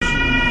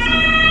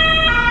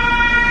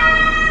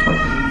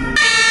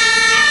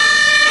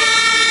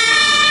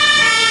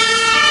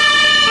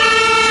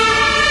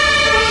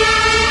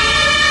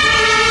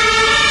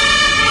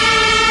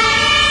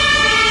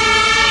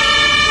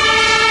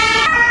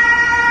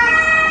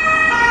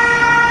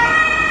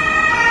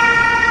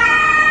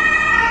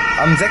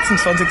Am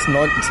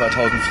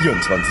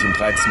 26.09.2024 um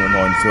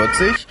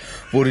 13:49 Uhr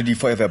wurde die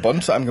Feuerwehr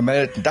Bonn zu einem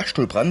gemeldeten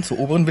Dachstuhlbrand zur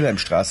Oberen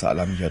Wilhelmstraße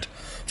alarmiert.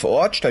 Vor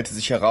Ort stellte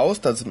sich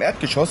heraus, dass es im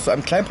Erdgeschoss zu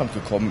einem Kleinbrand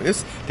gekommen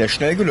ist, der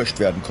schnell gelöscht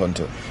werden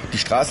konnte. Die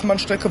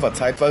Straßenbahnstrecke war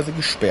zeitweise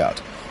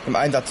gesperrt. Im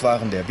Einsatz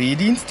waren der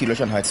B-Dienst, die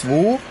Löscheinheit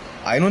 2,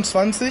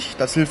 21,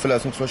 das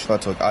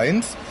Hilfeleistungslöschfahreug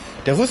 1,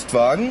 der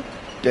Rüstwagen,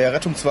 der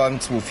Rettungswagen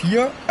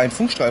 2.4, ein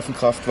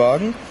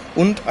Funkstreifenkraftwagen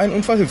und ein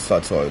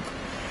Unfallhilfsfahrzeug.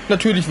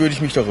 Natürlich würde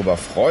ich mich darüber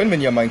freuen,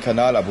 wenn ihr meinen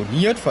Kanal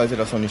abonniert, falls ihr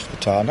das noch nicht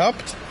getan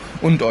habt,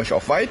 und euch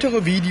auch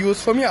weitere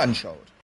Videos von mir anschaut.